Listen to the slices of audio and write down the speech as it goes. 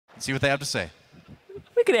See what they have to say.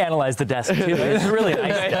 We could analyze the desk too. It's really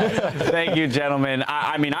nice. Thank you, gentlemen.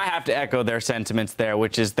 I mean, I have to echo their sentiments there,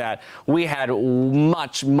 which is that we had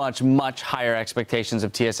much, much, much higher expectations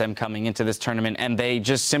of TSM coming into this tournament, and they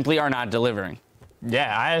just simply are not delivering.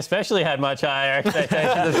 Yeah, I especially had much higher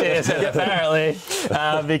expectations of TSM,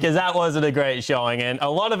 apparently, because that wasn't a great showing. And a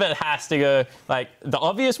lot of it has to go, like, the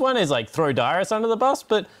obvious one is, like, throw Dyrus under the bus,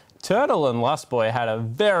 but Turtle and Lustboy had a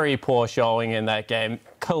very poor showing in that game.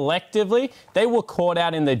 Collectively, they were caught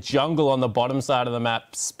out in the jungle on the bottom side of the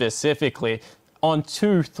map specifically on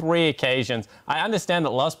 2-3 occasions. I understand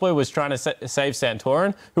that Lustboy was trying to save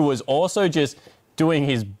Santorin, who was also just doing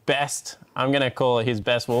his best, I'm going to call it his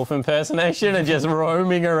best wolf impersonation, and just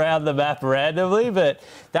roaming around the map randomly, but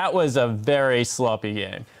that was a very sloppy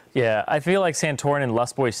game. Yeah, I feel like Santorin and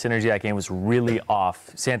Lustboy's synergy that game was really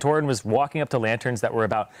off. Santorin was walking up to lanterns that were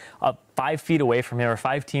about 5 feet away from him, or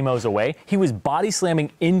 5 Teemos away. He was body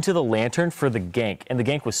slamming into the lantern for the gank, and the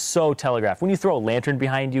gank was so telegraphed. When you throw a lantern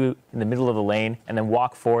behind you in the middle of the lane and then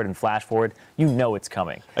walk forward and flash forward, you know it's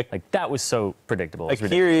coming. Like, that was so predictable. A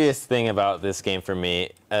curious thing about this game for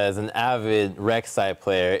me, as an avid Rek'Sai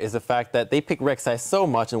player, is the fact that they pick Rek'Sai so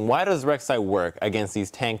much. And why does Rek'Sai work against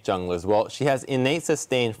these tank junglers? Well, she has innate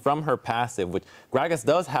sustain from her passive, which Gragas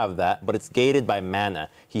does have that, but it's gated by mana.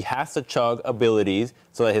 He has to chug abilities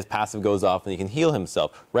so that his passive goes off and he can heal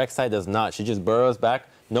himself. Rek'Sai does not. She just burrows back,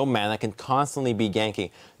 no mana, can constantly be ganking,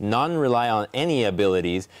 non-rely on any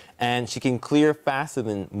abilities, and she can clear faster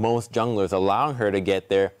than most junglers, allowing her to get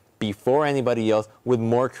there before anybody else with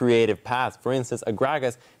more creative paths. For instance, a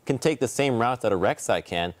Gragas can take the same routes that a Rek'Sai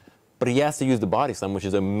can, but he has to use the body slam, which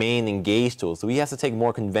is a main engage tool, so he has to take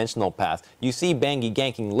more conventional paths. You see Bengi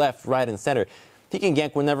ganking left, right, and center. He can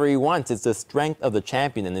gank whenever he wants. It's the strength of the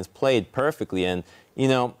champion, and it's played perfectly. And, you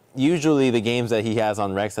know, usually the games that he has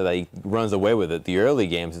on Rek'Sai that he runs away with it, the early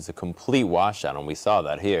games, it's a complete washout, and we saw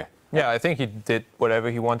that here. Yeah, I think he did whatever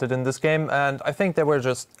he wanted in this game, and I think there were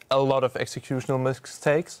just a lot of executional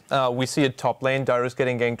mistakes. We see a top lane, Dyrus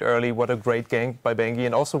getting ganked early, what a great gank by Bengi,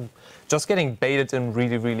 and also just getting baited in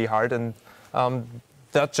really, really hard, and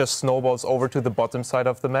that just snowballs over to the bottom side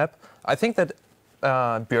of the map. I think that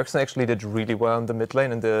Bjergsen actually did really well in the mid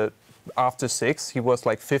lane, and after 6, he was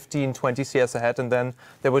like 15, 20 CS ahead, and then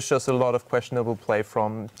there was just a lot of questionable play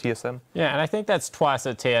from TSM. Yeah, and I think that's twice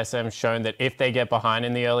that TSM shown that if they get behind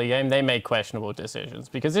in the early game, they make questionable decisions,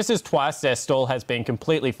 because this is twice their stall has been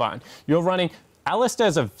completely fine. You're running...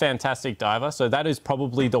 Alistair's a fantastic diver, so that is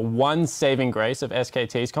probably the one saving grace of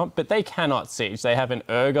SKT's comp, but they cannot siege. They have an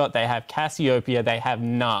Urgot, they have Cassiopeia, they have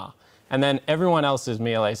Gnar. And then everyone else is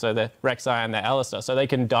melee, so the Rek'Sai and the Alistair. So they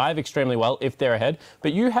can dive extremely well if they're ahead.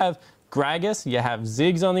 But you have Gragas, you have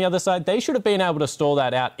Ziggs on the other side. They should have been able to stall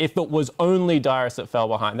that out if it was only Dyrus that fell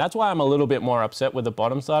behind. That's why I'm a little bit more upset with the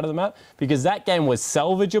bottom side of the map, because that game was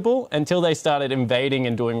salvageable until they started invading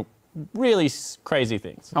and doing really crazy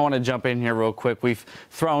things. I want to jump in here real quick. We've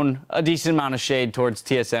thrown a decent amount of shade towards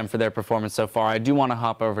TSM for their performance so far. I do want to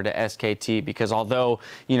hop over to SKT, because although,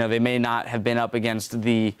 you know, they may not have been up against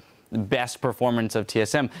the best performance of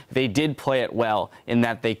TSM, they did play it well in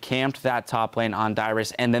that they camped that top lane on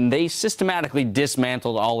Dyrus, and then they systematically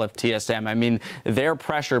dismantled all of TSM. I mean, their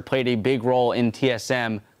pressure played a big role in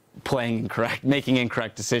TSM making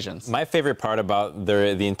incorrect decisions. My favorite part about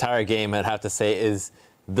the entire game, I'd have to say, is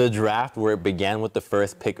the draft where it began with the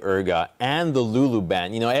first pick Urgot and the Lulu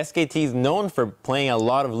ban. You know, SKT is known for playing a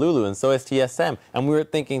lot of Lulu, and so is TSM. And we were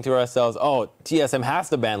thinking to ourselves, oh, TSM has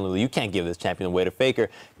to ban Lulu. You can't give this champion away to Faker.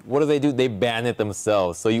 What do? They ban it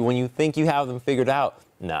themselves. So when you think you have them figured out,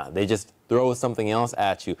 nah, they just throw something else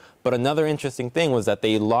at you. But another interesting thing was that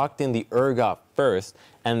they locked in the Urgot first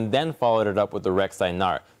and then followed it up with the Rek'Sai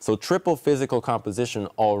Gnar. So triple physical composition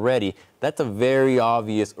already. That's a very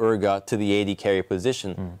obvious Urgot to the AD carry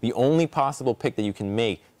position. The only possible pick that you can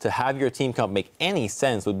make to have your team comp make any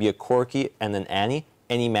sense would be a Corki and an Annie,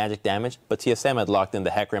 any magic damage. But TSM had locked in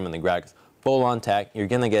the Hecarim and the Gragas. Full on tech, you're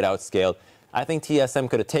going to get outscaled. I think TSM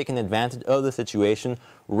could have taken advantage of the situation,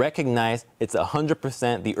 recognized it's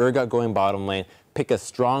 100% the Urgot going bottom lane, pick a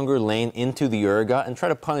stronger lane into the Urgot, and try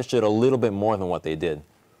to punish it a little bit more than what they did.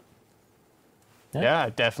 Yeah, I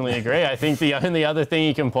definitely agree. I think the only other thing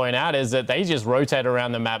you can point out is that they just rotate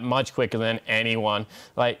around the map much quicker than anyone.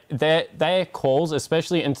 Like, their calls,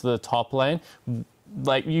 especially into the top lane,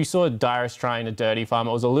 like you saw Dyrus trying to dirty farm.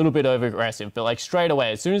 It was a little bit over aggressive, but like straight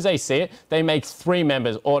away, as soon as they see it, they make 3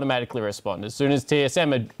 members automatically respond. As soon as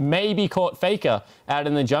TSM had maybe caught Faker out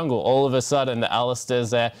in the jungle, all of a sudden the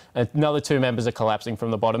Alistair's there, another 2 members are collapsing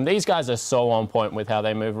from the bottom. These guys are so on point with how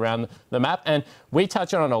they move around the map, and we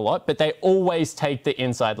touch on it a lot, but they always take the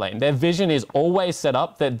inside lane. Their vision is always set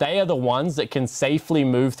up that they are the ones that can safely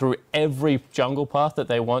move through every jungle path that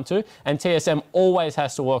they want to, and TSM always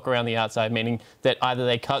has to walk around the outside, meaning that either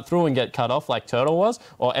they cut through and get cut off like Turtle was,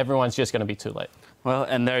 or everyone's just going to be too late. Well,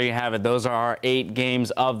 and there you have it. Those are our 8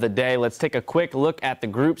 games of the day. Let's take a quick look at the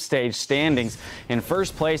group stage standings. In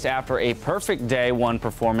first place after a perfect day 1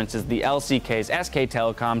 performance is the LCK's SK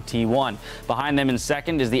Telecom T1. Behind them in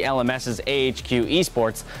second is the LMS's AHQ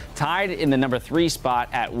Esports. Tied in the number 3 spot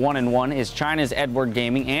at 1-1 is China's Edward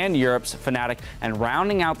Gaming and Europe's Fnatic. And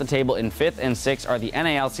rounding out the table in 5th and 6th are the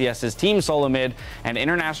NALCS's Team Solomid and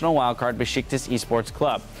international wildcard Besiktas Esports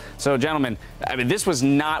Club. So, gentlemen, I mean, this was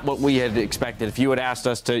not what we had expected. If you had asked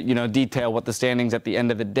us to, detail what the standings at the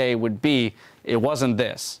end of the day would be, it wasn't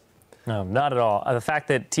this. No, not at all. The fact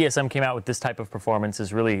that TSM came out with this type of performance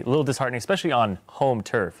is really a little disheartening, especially on home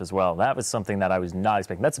turf as well. That was something that I was not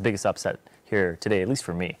expecting. That's the biggest upset here today, at least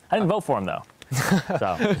for me. I didn't vote for him, though.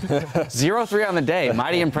 So. 0-3 on the day.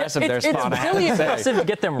 Mighty impressive their spot. It's really impressive to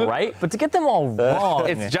get them right, but to get them all wrong.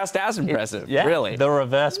 It's just as impressive, yeah. Really. The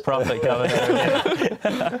reverse prophet coming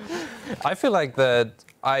over. I feel like that.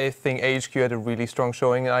 I think AHQ had a really strong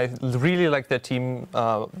showing. I really like their team,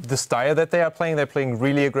 the style that they are playing. They're playing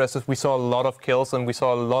really aggressive. We saw a lot of kills and we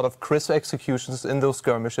saw a lot of crisp executions in those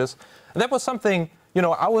skirmishes. And that was something,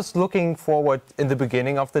 I was looking forward in the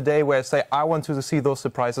beginning of the day where I say I want to see those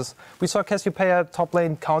surprises. We saw Cassiopeia top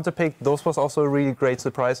lane counterpick. Those was also a really great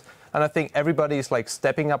surprise. And I think everybody is like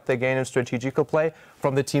stepping up their game in strategical play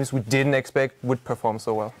from the teams we didn't expect would perform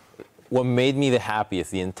so well. What made me the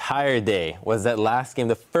happiest the entire day was that last game,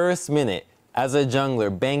 the first minute, as a jungler,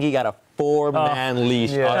 Bengi got a 4-man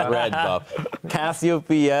leash on red buff.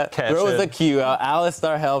 Cassiopeia throws a Q out,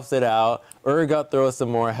 Alistar helps it out, Urgot throws some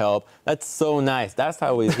more help. That's so nice. That's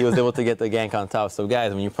how he was able to get the gank on top. So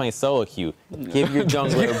guys, when you're playing solo queue, give your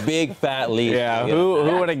jungler a big fat leash. Yeah, who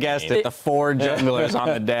would have guessed it? The 4 junglers on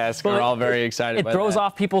the desk are all very excited. It throws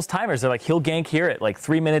off people's timers. They're like, he'll gank here at like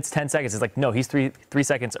 3 minutes, 10 seconds. It's like, no, he's three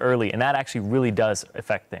seconds early, and that actually really does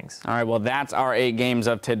affect things. All right, well, that's our 8 games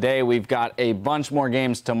of today. We've got a bunch more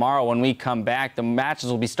games tomorrow. When we come back, the matches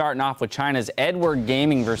will be starting off with China's Edward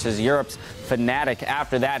Gaming versus Europe's Fnatic.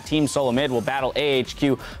 After that, Team Solomid will battle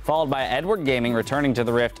AHQ, followed by Edward Gaming returning to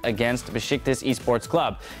the Rift against Besiktas Esports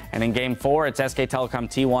Club. And in Game 4, it's SK Telecom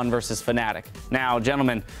T1 versus Fnatic. Now,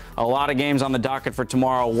 gentlemen, a lot of games on the docket for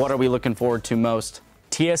tomorrow. What are we looking forward to most?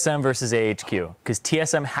 TSM versus AHQ, because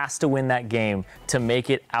TSM has to win that game to make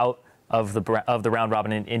it out of the round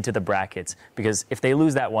robin and into the brackets, because if they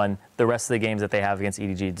lose that one, the rest of the games that they have against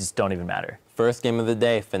EDG just don't even matter. First game of the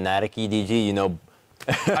day, Fnatic EDG,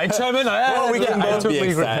 I chime in. Well, we can both be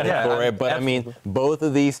excited for it, but I mean, both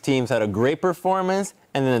of these teams had a great performance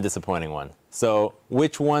and then a disappointing one. So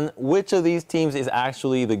which of these teams is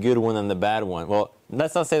actually the good one and the bad one? Well,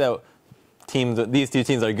 let's not say that these 2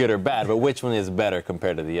 teams are good or bad, but which one is better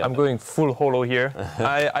compared to the other? I'm going full holo here.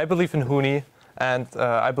 I believe in Huni. And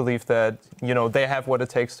I believe that, they have what it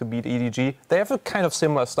takes to beat EDG. They have a kind of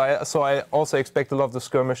similar style, so I also expect a lot of the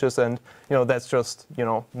skirmishes, and, that's just,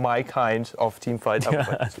 my kind of team fight.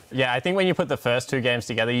 Yeah, I think when you put the first 2 games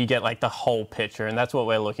together, you get, like, the whole picture, and that's what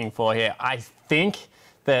we're looking for here. I think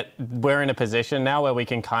that we're in a position now where we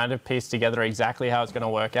can kind of piece together exactly how it's going to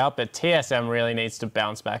work out, but TSM really needs to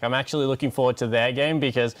bounce back. I'm actually looking forward to their game,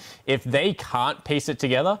 because if they can't piece it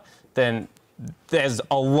together, then there's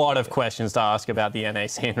a lot of questions to ask about the NA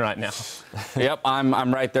scene right now. Yep,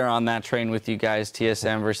 I'm right there on that train with you guys.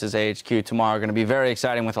 TSM versus AHQ tomorrow going to be very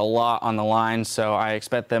exciting with a lot on the line, so I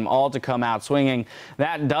expect them all to come out swinging.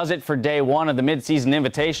 That does it for day 1 of the mid-season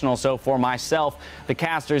invitational. So for myself, the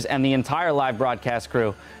casters, and the entire live broadcast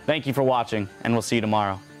crew, thank you for watching, and we'll see you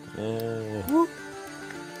tomorrow.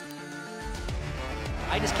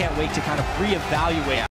 I just can't wait to kind of reevaluate